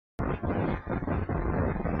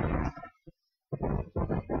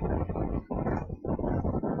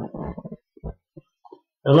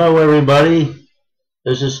Hello, everybody.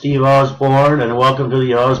 This is Steve Osborne, and welcome to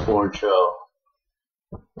the Osborne Show.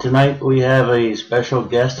 Tonight we have a special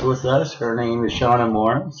guest with us. Her name is Shauna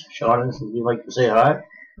Morris. Shauna, would you like to say hi?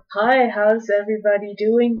 Hi, how's everybody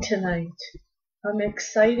doing tonight? I'm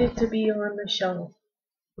excited to be on the show.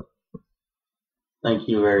 Thank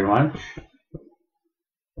you very much.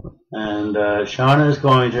 And Shauna is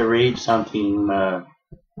going to read something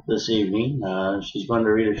this evening. She's going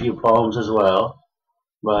to read a few poems as well,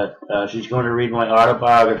 but she's going to read my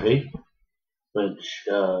autobiography, which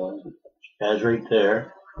she has right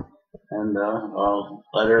there, and I'll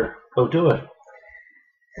let her go to it.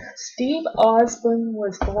 Steve Osborne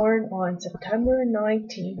was born on September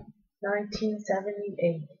 19,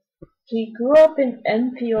 1978. He grew up in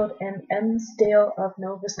Enfield and Ensdale of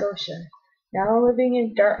Nova Scotia, now living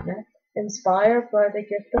in Dartmouth. Inspired by the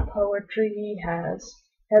gift of poetry he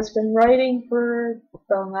has been writing for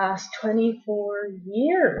the last 24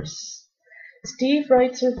 years. Steve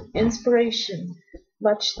writes with inspiration,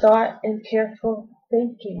 much thought and careful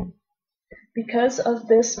thinking. Because of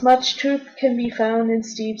this, much truth can be found in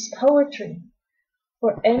Steve's poetry.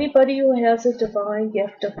 For anybody who has a divine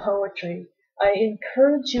gift of poetry, I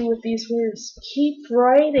encourage you with these words, keep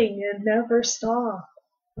writing and never stop.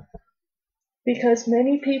 Because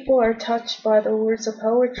many people are touched by the words of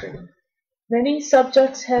poetry. Many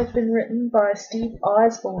subjects have been written by Steve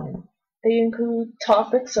Osborne. They include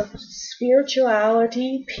topics of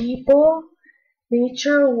spirituality, people,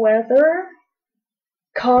 nature, weather,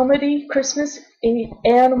 comedy, Christmas,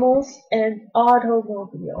 animals, and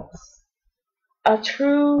automobiles. A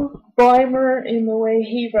true rhymer in the way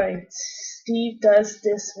he writes, Steve does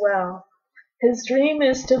this well. His dream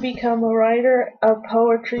is to become a writer of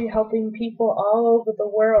poetry helping people all over the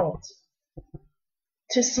world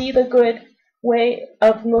to see the good way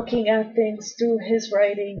of looking at things through his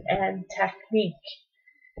writing and technique.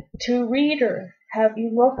 To reader, have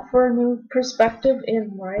you looked for a new perspective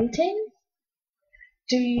in writing?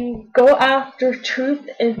 Do you go after truth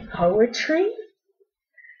in poetry?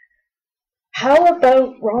 How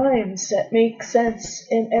about rhymes that make sense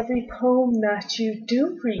in every poem that you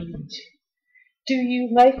do read? Do you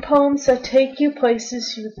like poems that take you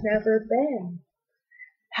places you've never been?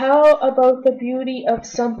 How about the beauty of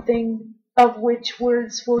something of which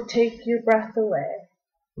words will take your breath away?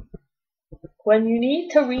 When you need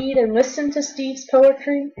to read and listen to Steve's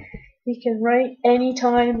poetry, he can write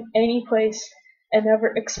anytime, any place, and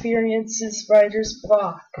never experiences writer's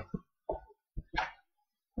block.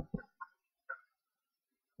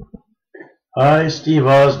 I, Steve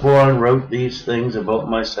Osborne, wrote these things about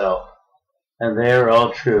myself, and they are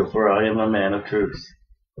all true, for I am a man of truth.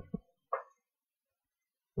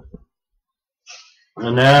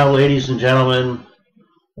 And now, ladies and gentlemen,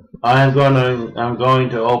 I'm going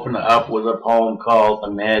to open it up with a poem called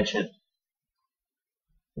Imagine.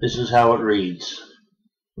 This is how it reads.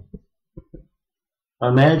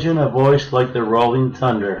 Imagine a voice like the rolling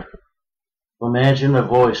thunder. Imagine a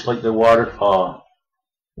voice like the waterfall.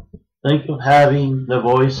 Think of having the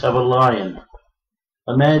voice of a lion.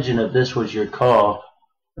 Imagine if this was your call.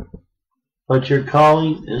 But your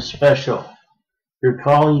calling is special. Your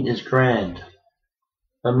calling is grand.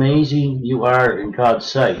 Amazing you are in God's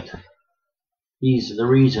sight. He's the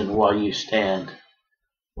reason why you stand.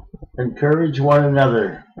 Encourage one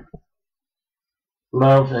another.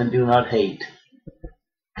 Love and do not hate.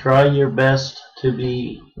 Try your best to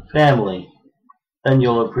be family, then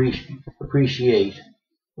you'll appreciate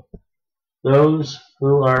those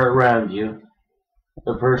who are around you,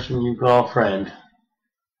 the person you call friend.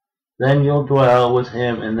 Then you'll dwell with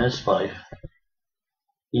him in this life,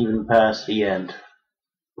 even past the end.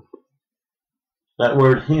 That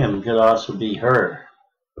word him could also be her,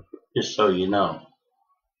 just so you know.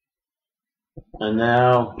 And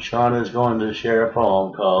now Shauna is going to share a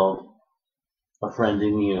poem called A Friend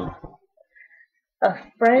in You. A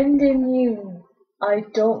friend in you. I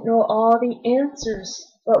don't know all the answers,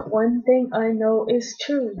 but one thing I know is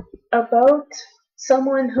true. About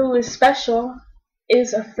someone who is special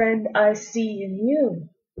is a friend I see in you.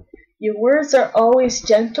 Your words are always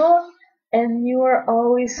gentle, and you are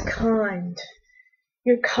always kind.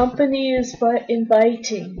 Your company is but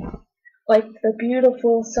inviting, like the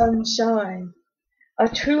beautiful sunshine. A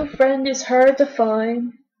true friend is hard to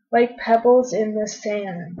find, like pebbles in the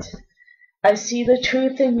sand. I see the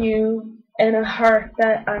truth in you and a heart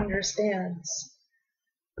that understands.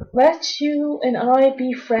 Let you and I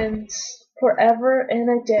be friends forever and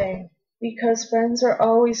a day, because friends are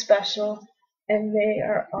always special and they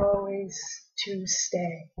are always to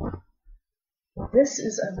stay. This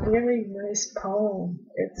is a very nice poem.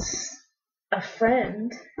 It's a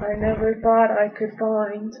friend I never thought I could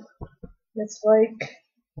find.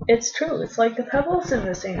 It's true. It's like the pebbles in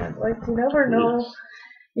the sand. Like you never know. Yes.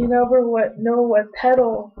 You never know what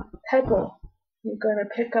pebble you're gonna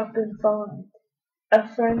pick up and find. A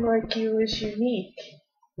friend like you is unique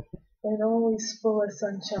and always full of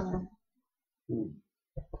sunshine.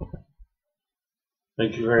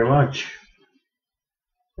 Thank you very much.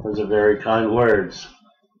 Those are very kind words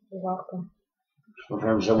You're welcome.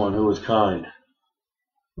 from someone who was kind.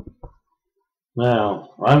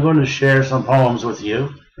 Now, I'm going to share some poems with you.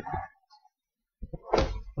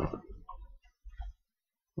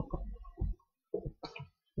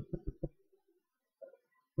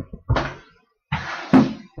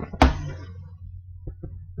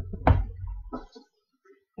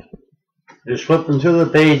 Just flipping through the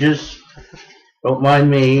pages. Don't mind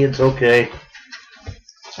me, it's okay.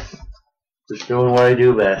 Just doing what I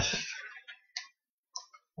do best.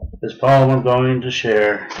 This poem I'm going to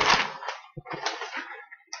share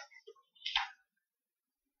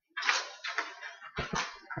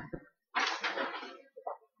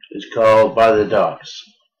is called By the Docks.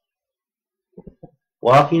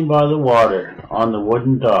 Walking by the water on the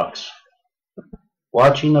wooden docks,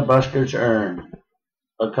 watching the buskers earn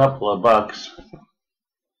a couple of bucks.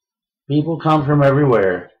 People come from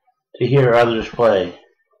everywhere to hear others play.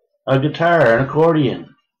 A guitar and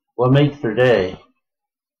accordion will make their day.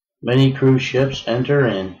 Many cruise ships enter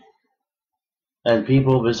in, and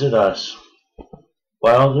people visit us.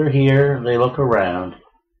 While they're here, they look around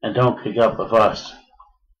and don't pick up a fuss.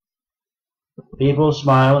 People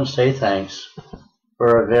smile and say thanks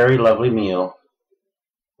for a very lovely meal.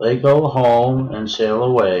 They go home and sail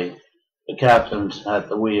away. The captain's at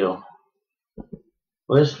the wheel.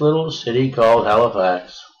 This little city called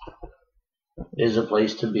Halifax is a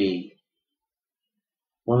place to be.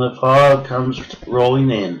 When the fog comes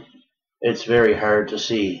rolling in, it's very hard to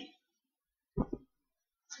see.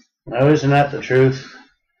 Now, isn't that the truth?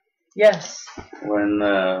 Yes. When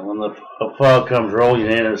the fog comes rolling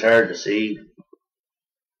in, it's hard to see.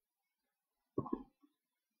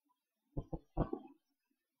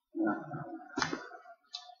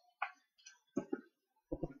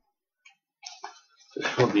 Just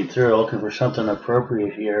flipping through, looking for something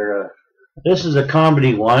appropriate here. This is a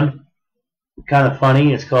comedy one, kind of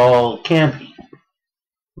funny. It's called Camping.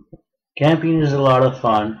 Camping is a lot of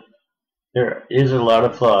fun. There is a lot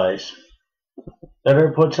of flies.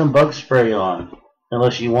 Better put some bug spray on,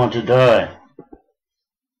 unless you want to die.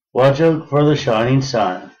 Watch out for the shining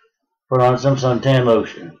sun. Put on some suntan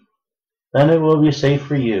lotion. Then it will be safe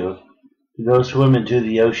for you to go swim into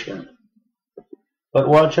the ocean. But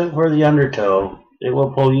watch out for the undertow. It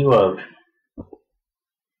will pull you out.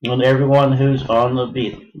 And everyone who's on the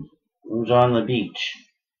beach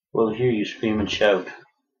will hear you scream and shout.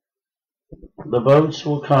 The boats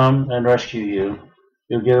will come and rescue you.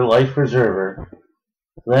 You'll get a life preserver.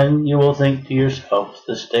 Then you will think to yourself,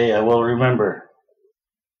 this day I will remember.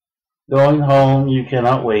 Going home, you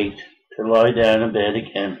cannot wait to lie down in bed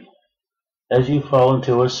again. As you fall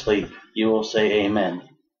into a sleep, you will say amen.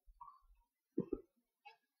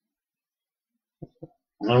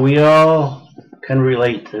 And we all can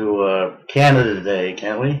relate to Canada Day,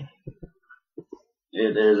 can't we?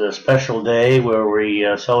 It is a special day where we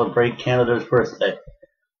celebrate Canada's birthday.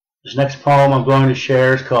 This next poem I'm going to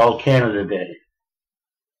share is called Canada Day.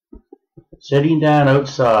 Sitting down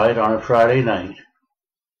outside on a Friday night,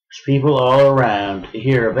 there's people all around to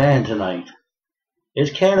hear a band tonight.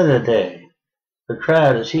 It's Canada Day. The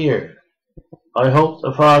crowd is here. I hope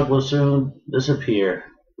the fog will soon disappear.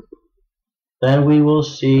 Then we will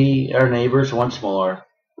see our neighbors once more,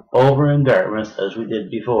 over in Dartmouth as we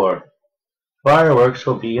did before. Fireworks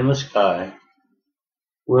will be in the sky.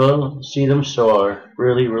 We'll see them soar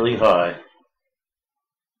really, really high.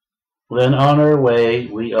 Then on our way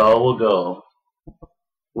we all will go.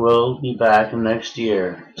 We'll be back next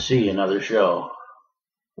year to see another show.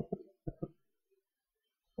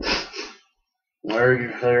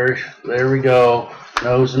 There we go.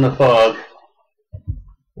 Nose in the fog.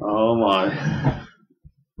 Oh my.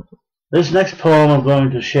 This next poem I'm going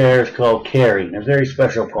to share is called Caring, a very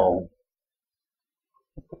special poem.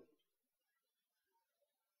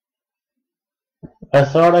 I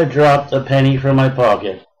thought I dropped a penny from my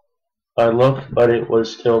pocket. I looked, but it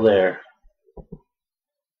was still there.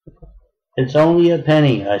 It's only a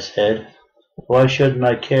penny, I said. Why shouldn't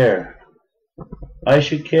I care? I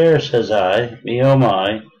should care, says I. Me oh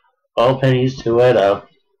my, all pennies to add up.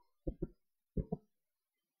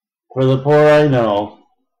 For the poor I know,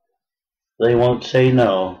 they won't say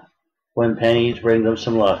no when pennies bring them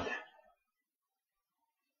some luck.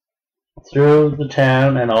 Through the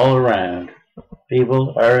town and all around,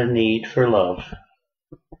 People are in need for love.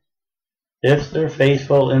 If they're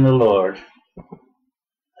faithful in the Lord,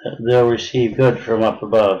 they'll receive good from up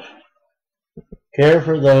above. Care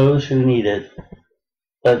for those who need it.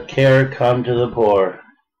 Let care come to the poor.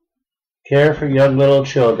 Care for young little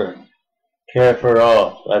children. Care for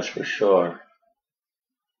all, that's for sure.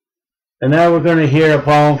 And now we're going to hear a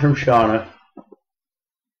poem from Shauna.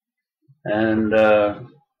 And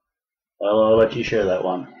I'll let you share that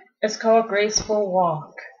one. It's called Graceful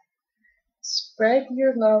Walk. Spread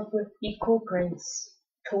your love with equal grace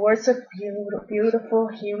towards a beautiful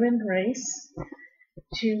human race.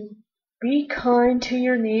 To be kind to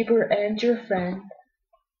your neighbor and your friend.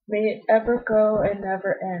 May it ever go and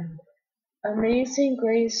never end. Amazing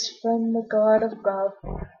grace from the God above,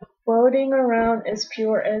 floating around as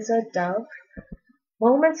pure as a dove.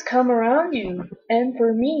 Moments come around you, and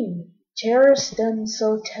for me, cherish them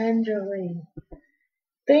so tenderly.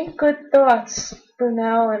 Think good thoughts for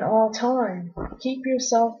now and all time. Keep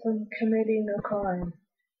yourself from committing a crime.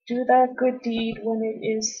 Do that good deed when it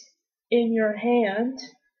is in your hand.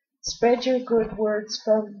 Spread your good words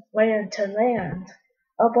from land to land.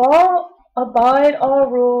 Abide all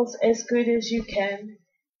rules as good as you can.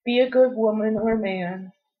 Be a good woman or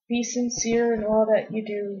man. Be sincere in all that you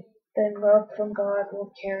do. Then love from God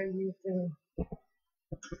will carry you through.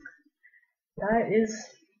 That is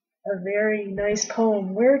a very nice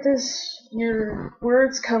poem. Where does your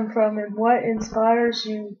words come from, and what inspires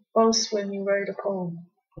you most when you write a poem?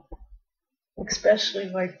 Especially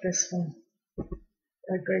like this one,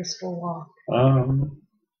 A Graceful Walk.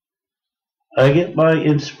 I get my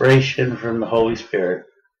inspiration from the Holy Spirit.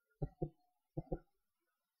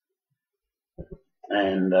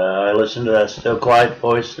 And I listen to that still quiet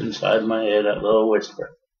voice inside my head, that little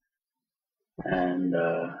whisper. And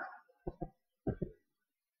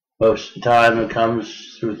most of the time it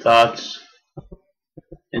comes through thoughts,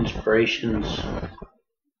 inspirations,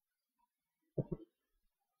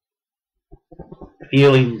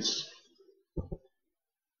 feelings.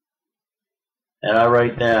 And I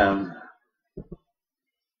write down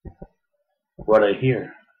what I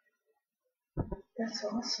hear. That's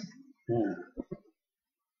awesome. Yeah.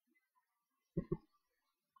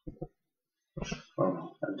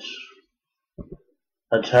 Well,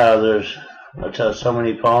 that's how so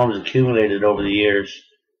many poems accumulated over the years.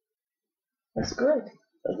 That's good.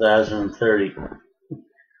 1,030.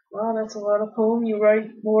 Wow, that's a lot of poem. You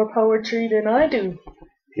write more poetry than I do.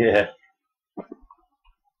 Yeah.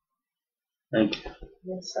 Thank you.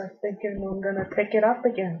 Yes, I'm thinking I'm gonna pick it up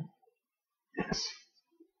again. Yes.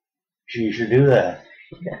 You should do that.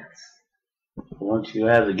 Yes. Once you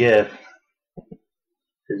have the gift,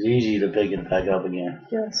 it's easy to pick it back up again.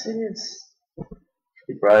 Yes, it is.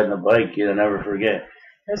 Keep riding a bike, you'll never forget.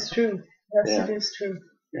 That's true. Yes, Yeah. It is true.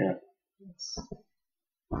 Yeah. Yes.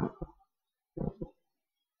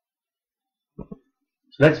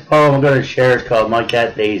 The next poem I'm going to share is called My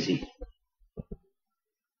Cat Daisy.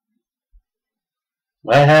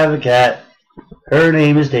 I have a cat. Her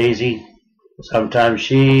name is Daisy. Sometimes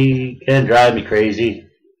she can drive me crazy.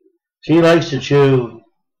 She likes to chew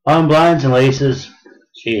on blinds and laces.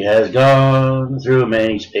 She has gone through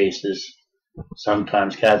many spaces.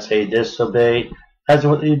 Sometimes cats they disobey. That's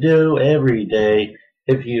what they do every day.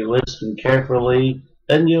 If you listen carefully,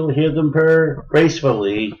 then you'll hear them purr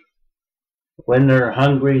gracefully. When they're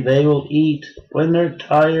hungry, they will eat. When they're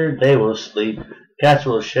tired, they will sleep. Cats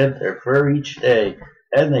will shed their fur each day,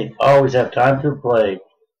 and they always have time to play.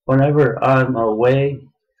 Whenever I'm away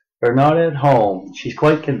or not at home, she's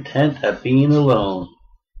quite content at being alone.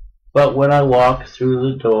 But when I walk through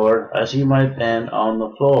the door, I see my pen on the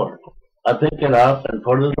floor. I pick it up and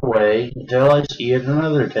put it away until I see it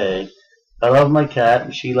another day. I love my cat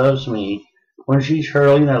and she loves me. When she's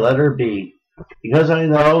hurling, I let her be. Because I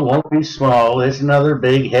know it won't be small, it's another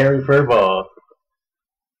big hairy fur ball.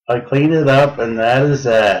 I clean it up and that is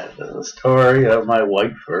that. The story of my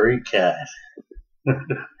white furry cat.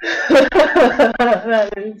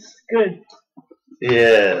 That is good.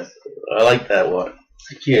 Yes, I like that one.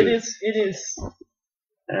 It's cute. It is.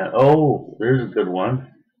 Oh, there's a good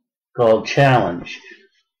one called Challenge.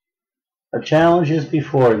 A challenge is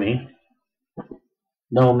before me,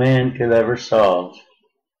 no man could ever solve.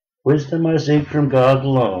 Wisdom I seek from God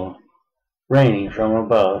alone, raining from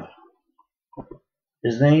above.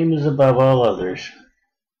 His name is above all others.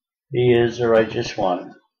 He is the righteous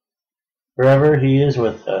one. Forever he is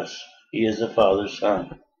with us. He is the Father's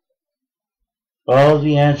Son. All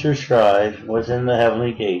the answers strive within the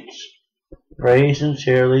heavenly gates. Pray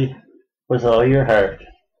sincerely with all your heart.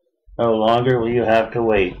 No longer will you have to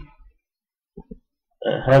wait.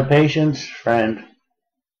 Have patience, friend.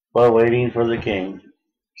 while waiting for the king.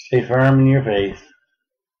 Stay firm in your faith,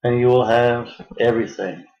 and you will have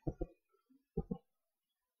everything.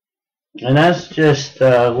 And that's just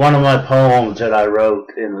one of my poems that I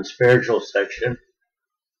wrote in the spiritual section.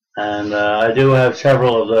 And I do have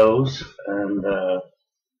several of those, and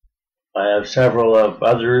I have several of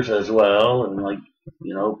others as well, and like,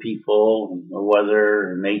 people, and the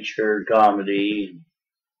weather, and nature, comedy.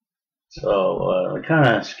 So I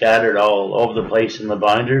kind of scattered all over the place in the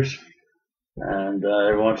binders, and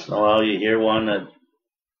every once in a while you hear one that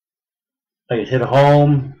like hit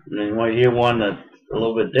home, and then you might hear one that's a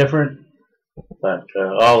little bit different. But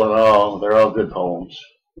all in all, they're all good poems,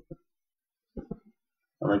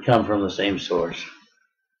 and they come from the same source.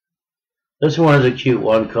 This one is a cute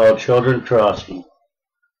one called Children Crossing.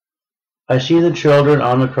 I see the children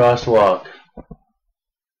on the crosswalk.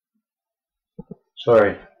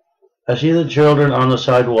 I see the children on the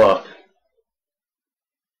sidewalk.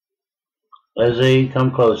 As they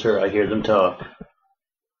come closer, I hear them talk.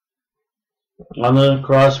 On the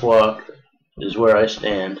crosswalk is where I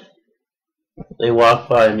stand. They walk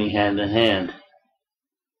by me hand in hand.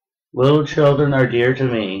 Little children are dear to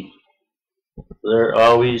me. They're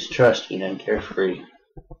always trusting and carefree.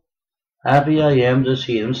 Happy I am to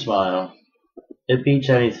see them smile. It beats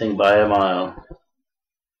anything by a mile.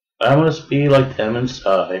 I must be like them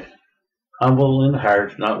inside, humble in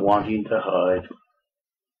heart, not wanting to hide,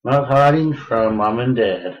 not hiding from mom and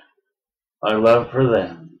dad. My love for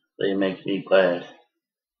them, they make me glad.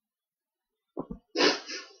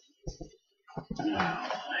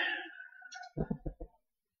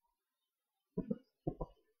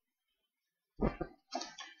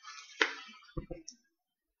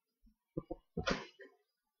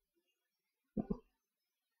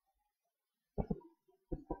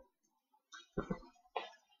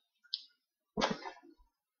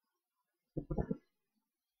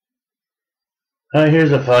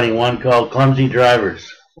 Here's a funny one called Clumsy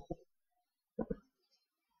Drivers.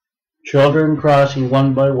 Children crossing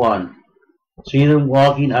one by one. See them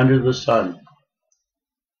walking under the sun.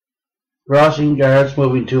 Crossing guards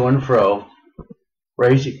moving to and fro.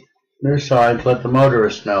 Raising their signs let the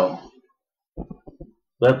motorists know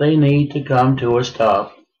that they need to come to a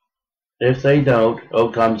stop. If they don't, oh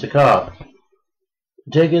comes a cop.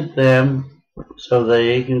 Ticket them so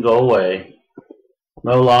they can go away.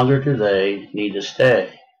 No longer do they need to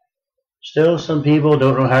stay. Still, some people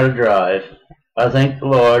don't know how to drive. I thank the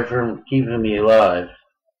Lord for keeping me alive.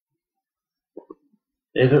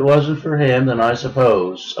 If it wasn't for him, then I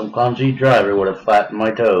suppose some clumsy driver would have flattened my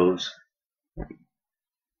toes.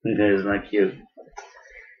 Isn't that cute?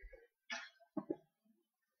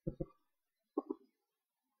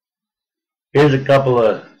 Here's a couple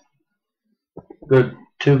of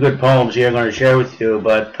two good poems here I'm going to share with you,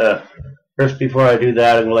 but first, before I do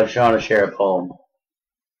that, I'm going to let Shauna share a poem.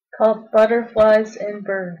 Called Butterflies and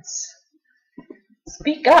Birds.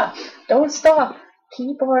 Speak up, don't stop,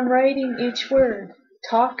 keep on writing each word.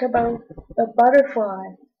 Talk about the butterfly,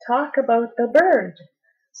 talk about the bird.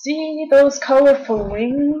 See those colorful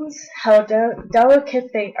wings, how delicate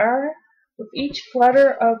they are. With each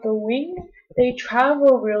flutter of the wing, they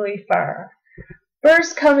travel really far.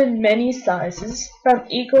 Birds come in many sizes, from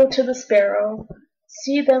eagle to the sparrow.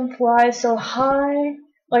 See them fly so high,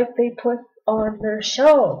 like they put on their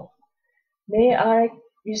show. May I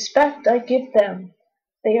respect I give them.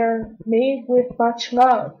 They are made with much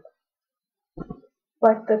love.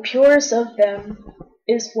 But the purest of them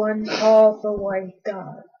is one called the white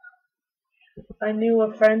dove. I knew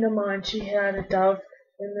a friend of mine, she had a dove,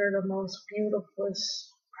 and they're the most beautiful,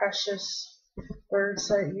 precious birds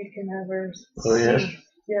that you can ever see. Oh, yes?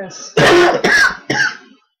 Yes.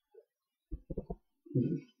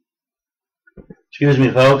 Excuse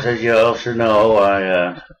me, folks. As you also know,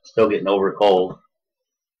 I still getting over a cold,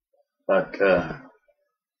 but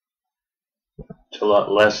it's a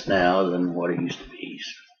lot less now than what it used to be.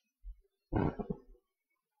 So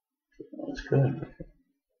that's good.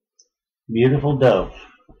 Beautiful dove.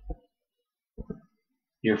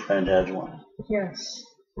 Your friend has one. Yes.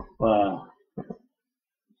 Wow.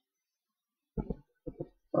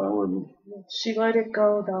 I wouldn't. She let it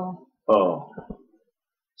go though. Oh.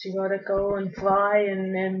 She let it go and fly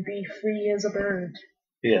and be free as a bird.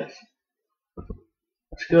 Yes.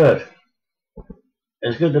 It's good.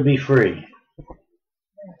 It's good to be free.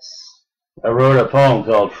 Yes. I wrote a poem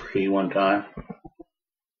called Free one time.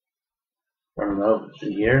 I don't know if it's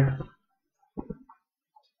in here.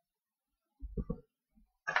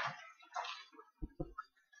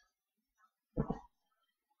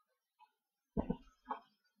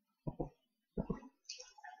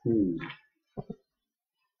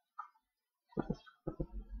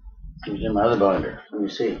 in my other binder. Let me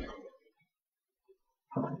see.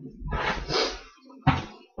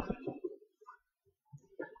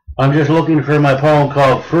 I'm just looking for my poem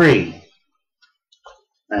called Free.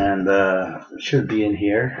 And it should be in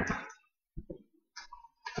here.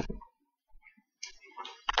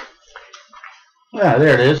 Yeah,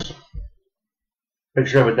 there it is.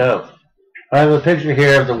 Picture of a dove. I have a picture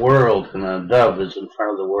here of the world, and a dove is in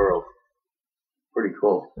front of the world. Pretty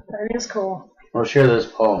cool. That is cool. I'll share this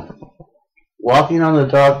poem. Walking on the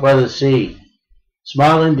dock by the sea,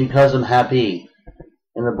 smiling because I'm happy.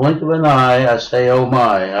 In the blink of an eye, I say, oh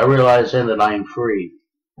my, I realize then that I am free.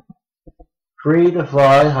 Free to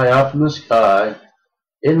fly high up in the sky,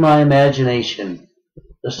 in my imagination,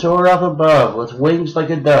 to soar up above with wings like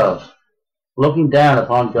a dove, looking down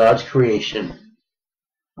upon God's creation.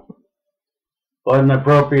 What an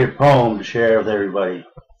appropriate poem to share with everybody.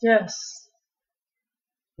 Yes.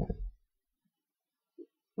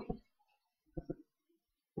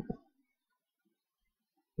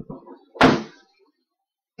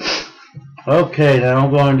 Okay, now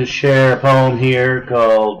I'm going to share a poem here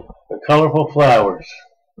called The Colorful Flowers.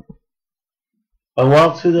 I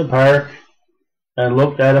walked through the park and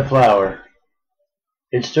looked at a flower.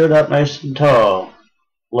 It stood up nice and tall,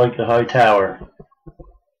 like a high tower.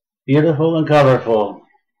 Beautiful and colorful,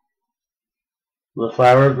 the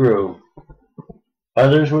flower grew.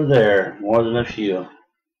 Others were there, more than a few.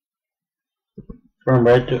 From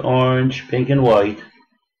red to orange, pink and white,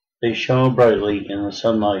 they shone brightly in the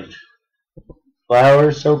sunlight.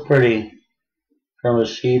 Flowers so pretty, from a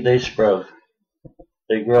seed they sprout.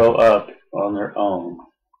 They grow up on their own.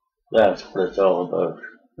 That's what it's all about.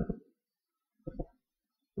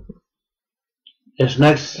 This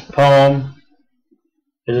next poem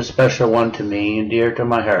is a special one to me and dear to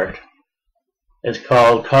my heart. It's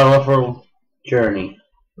called Colorful Journey,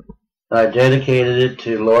 and I dedicated it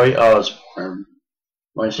to Lori Osborne,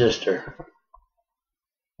 my sister.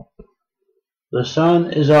 The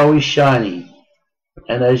sun is always shining,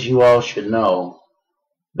 and as you all should know,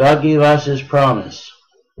 God gave us His promise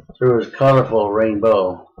through His colorful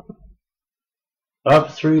rainbow.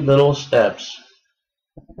 Up 3 little steps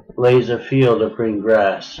lays a field of green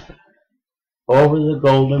grass. Over the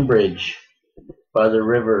golden bridge by the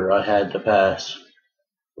river I had to pass.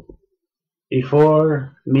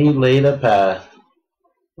 Before me laid a path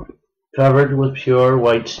covered with pure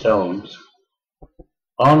white stones.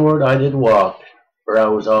 Onward I did walk, for I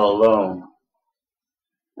was all alone.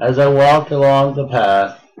 As I walked along the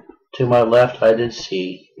path, to my left I did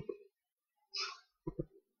see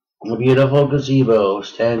a beautiful gazebo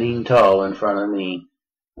standing tall in front of me.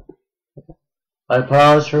 I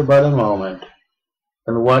paused for but a moment,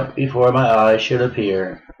 and what before my eyes should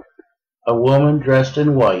appear? A woman dressed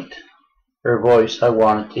in white, her voice I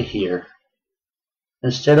wanted to hear.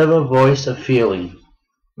 Instead of a voice of feeling,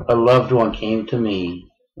 a loved one came to me,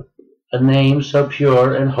 a name so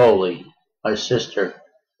pure and holy, my sister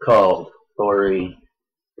called Lori.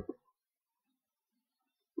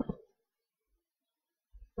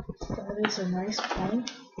 That is a nice poem.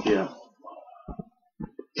 Yeah.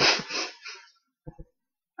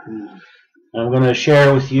 I'm going to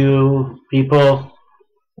share with you people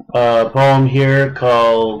a poem here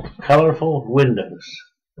called Colorful Windows.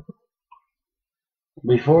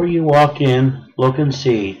 Before you walk in, look and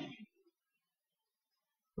see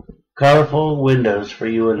colorful windows for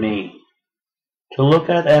you and me, to look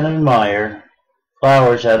at and admire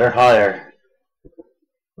flowers that are higher.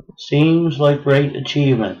 Seems like great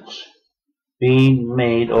achievements being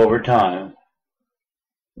made over time.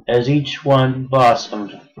 As each one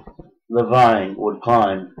blossomed, the vine would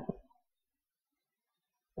climb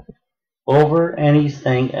over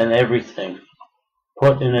anything and everything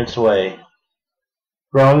put in its way,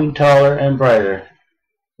 growing taller and brighter,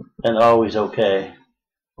 and always okay.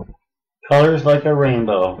 Colors like a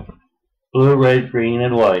rainbow, blue, red, green,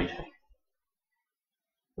 and white,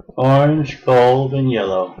 orange, gold, and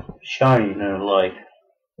yellow, shining in the light.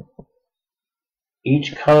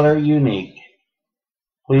 Each color unique,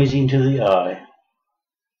 pleasing to the eye.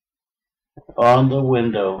 On the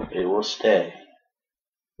window it will stay,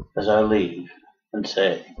 as I leave and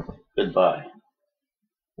say goodbye.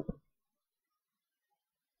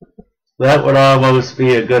 That would almost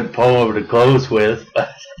be a good poem to close with.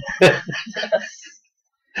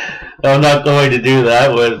 I'm not going to do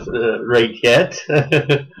that with right yet,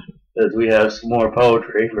 as we have some more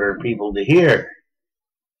poetry for people to hear.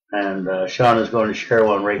 And Sean is going to share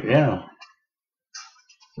one right now.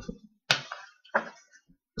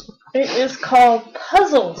 It is called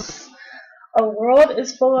Puzzles. A world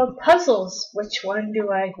is full of puzzles. Which one do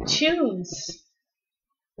I choose?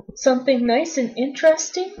 Something nice and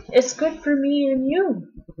interesting is good for me and you.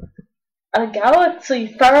 A galaxy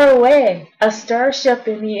far away, a starship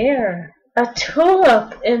in the air, a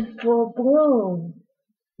tulip in full bloom,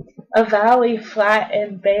 a valley flat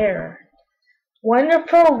and bare,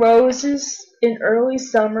 wonderful roses in early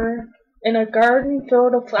summer, in a garden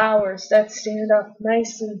filled of flowers that stand up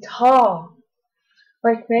nice and tall,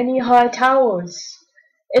 like many high towers.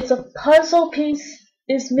 It's a puzzle piece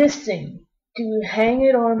is missing. Do you hang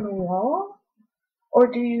it on the wall? Or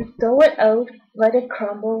do you throw it out, let it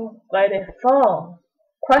crumble, let it fall?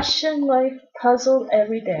 Question life puzzled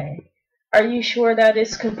every day. Are you sure that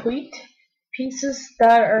is complete? Pieces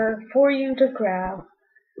that are for you to grab,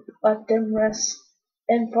 let them rest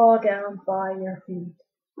and fall down by your feet.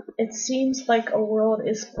 It seems like a world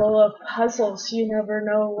is full of puzzles. You never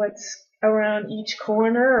know what's around each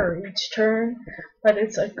corner or each turn, but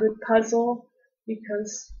it's a good puzzle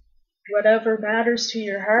because whatever matters to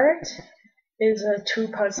your heart is a true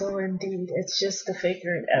puzzle indeed. It's just to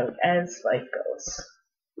figure it out as life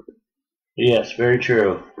goes. Yes, very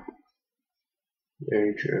true.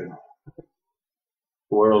 Very true.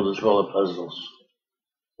 The world is full of puzzles.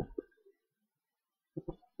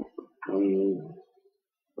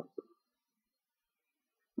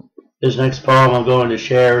 This next poem I'm going to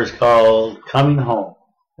share is called Coming Home.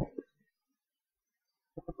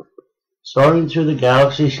 Soaring through the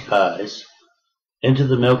galaxy skies, into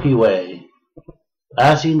the Milky Way,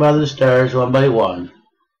 passing by the stars one by one,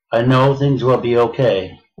 I know things will be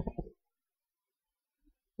okay.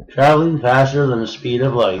 Traveling faster than the speed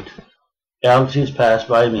of light, galaxies pass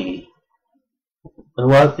by me. And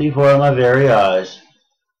what before my very eyes,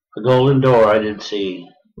 a golden door I did see.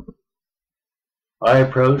 I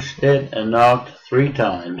approached it and knocked 3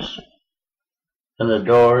 times, and the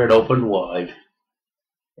door it opened wide.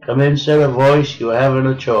 Come in, said a voice, you haven't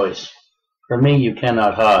a choice. From me you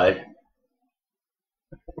cannot hide.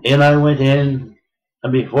 In I went in,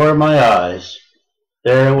 and before my eyes,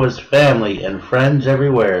 there was family and friends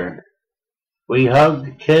everywhere. We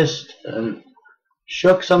hugged, kissed, and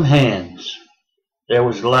shook some hands. There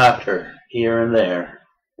was laughter here and there.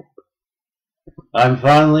 I'm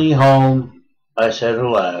finally home, I said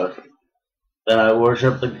aloud. Then I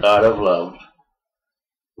worshiped the God of love.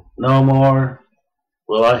 No more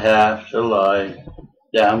will I have to lie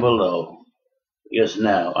down below, because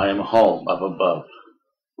now I am home up above.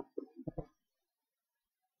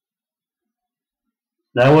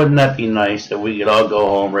 Now wouldn't that be nice if we could all go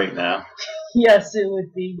home right now? Yes, it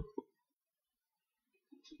would be.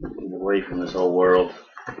 Get away from this whole world.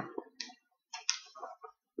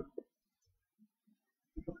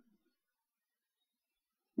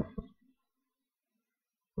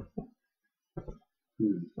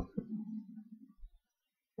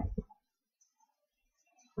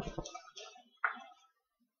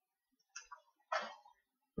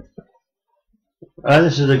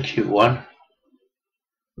 This is a cute one.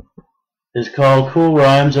 It's called Cool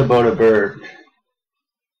Rhymes About a Bird.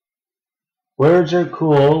 Words are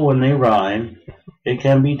cool when they rhyme. It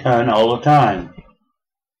can be done all the time.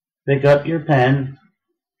 Pick up your pen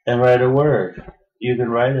and write a word. You can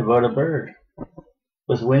write about a bird.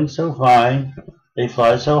 With wings so fine, they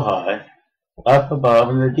fly so high, up above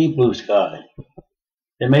in the deep blue sky.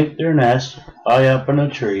 They make their nest high up in a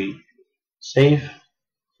tree, safe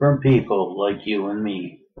from people like you and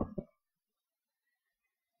me.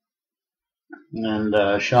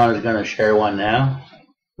 And Sean is going to share one now.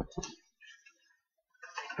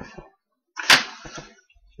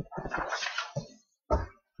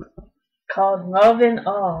 Called Love and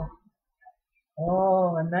All.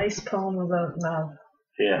 Oh, a nice poem about love.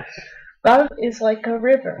 Yes. Love is like a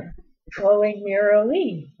river, flowing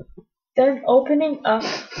merrily, then opening up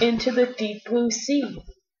into the deep blue sea.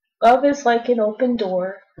 Love is like an open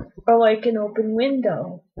door, or like an open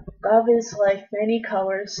window. Love is like many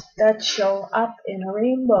colors that show up in a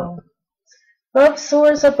rainbow. Love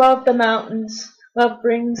soars above the mountains. Love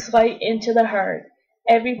brings light into the heart.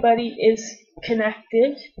 Everybody is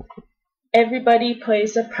connected. Everybody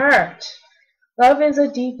plays a part. Love is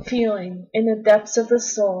a deep feeling in the depths of the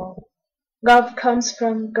soul. Love comes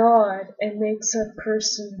from God and makes a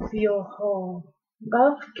person feel whole.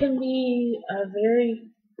 Love can be a very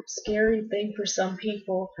scary thing for some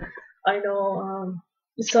people. I know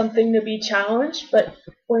it's something to be challenged, but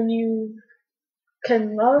when you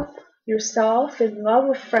can love yourself and love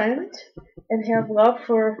a friend and have love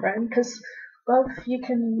for a friend, because love, you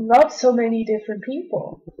can love so many different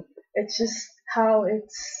people. It's just how it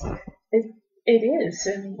is,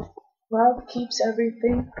 and love keeps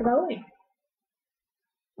everything going.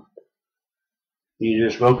 You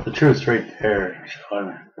just spoke the truth right there,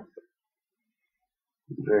 Sean.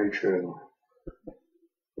 Very true.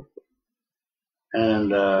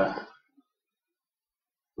 And I'm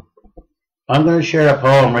going to share a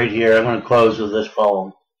poem right here. I'm going to close with this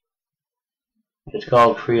poem. It's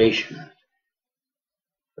called Creation.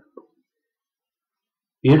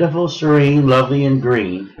 Beautiful, serene, lovely, and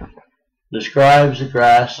green, describes the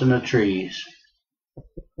grass and the trees.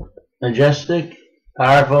 Majestic,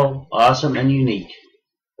 powerful, awesome, and unique,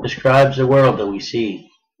 describes the world that we see.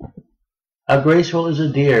 How graceful is the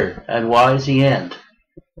deer, and wise the ant.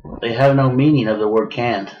 They have no meaning of the word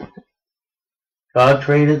can't. God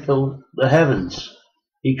created the heavens.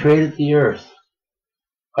 He created the earth.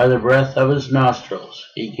 By the breath of his nostrils,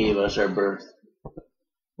 he gave us our birth.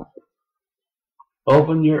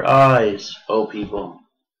 Open your eyes, O people.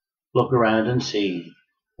 Look around and see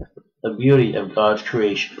the beauty of God's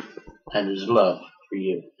creation and his love for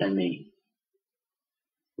you and me.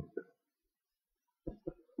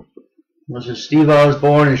 This is Steve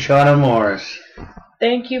Osborne and Shauna Morris.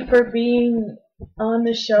 Thank you for being on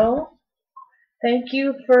the show. Thank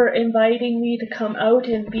you for inviting me to come out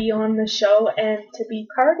and be on the show and to be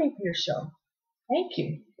part of your show. Thank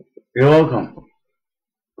you. You're welcome.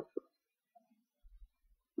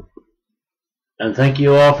 And thank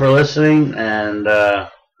you all for listening, and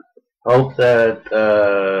hope that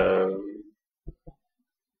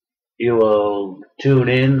you will tune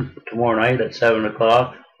in tomorrow night at 7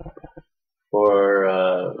 o'clock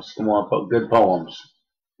for some more good poems.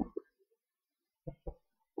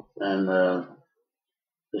 And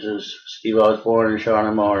this is Steve Osborne and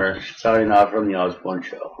Shauna Morris signing off from the Osborne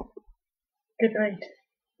Show. Good night.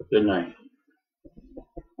 Good night.